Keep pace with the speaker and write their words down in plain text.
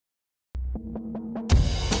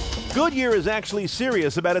Goodyear is actually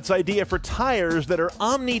serious about its idea for tires that are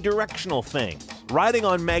omnidirectional things, riding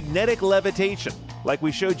on magnetic levitation, like we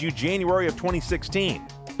showed you January of 2016.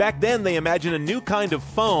 Back then, they imagined a new kind of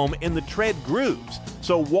foam in the tread grooves,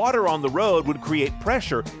 so water on the road would create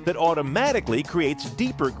pressure that automatically creates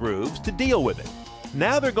deeper grooves to deal with it.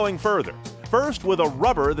 Now they're going further. First, with a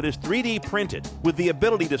rubber that is 3D printed with the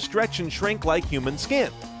ability to stretch and shrink like human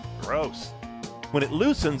skin. Gross. When it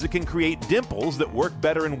loosens, it can create dimples that work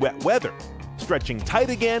better in wet weather. Stretching tight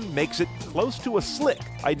again makes it close to a slick,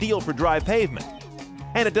 ideal for dry pavement.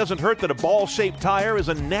 And it doesn't hurt that a ball-shaped tire is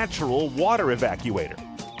a natural water evacuator.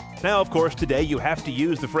 Now, of course, today you have to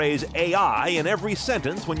use the phrase AI in every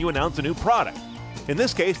sentence when you announce a new product. In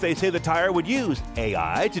this case, they say the tire would use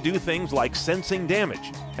AI to do things like sensing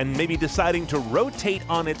damage and maybe deciding to rotate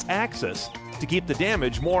on its axis to keep the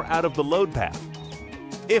damage more out of the load path.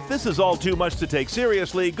 If this is all too much to take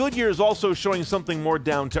seriously, Goodyear is also showing something more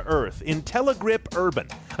down to earth. IntelliGrip Urban,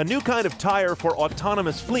 a new kind of tire for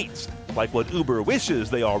autonomous fleets, like what Uber wishes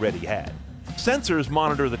they already had. Sensors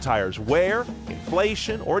monitor the tire's wear,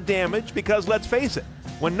 inflation, or damage because, let's face it,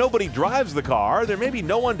 when nobody drives the car, there may be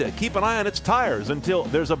no one to keep an eye on its tires until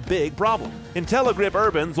there's a big problem. IntelliGrip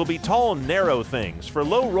Urbans will be tall, narrow things for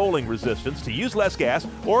low rolling resistance to use less gas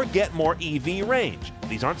or get more EV range.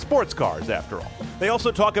 These aren't sports cars, after all. They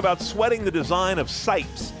also talk about sweating the design of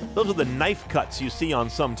sipes. Those are the knife cuts you see on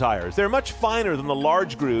some tires. They're much finer than the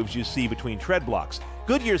large grooves you see between tread blocks.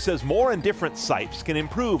 Goodyear says more and different sipes can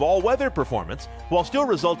improve all-weather performance while still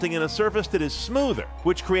resulting in a surface that is smoother,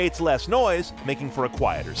 which creates less noise, making for a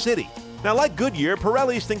quieter city. Now, like Goodyear,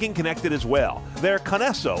 Pirelli's thinking connected as well. Their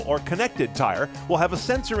Connesso, or connected tire, will have a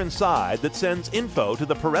sensor inside that sends info to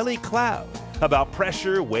the Pirelli cloud about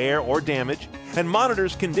pressure, wear, or damage, and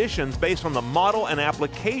monitors conditions based on the model and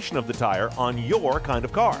application of the tire on your kind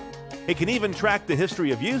of car. It can even track the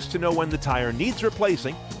history of use to know when the tire needs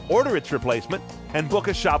replacing, order its replacement, and book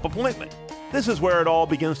a shop appointment. This is where it all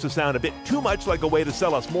begins to sound a bit too much like a way to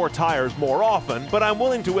sell us more tires more often, but I'm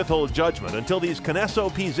willing to withhold judgment until these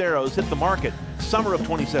Connesso P0s hit the market summer of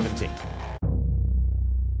 2017.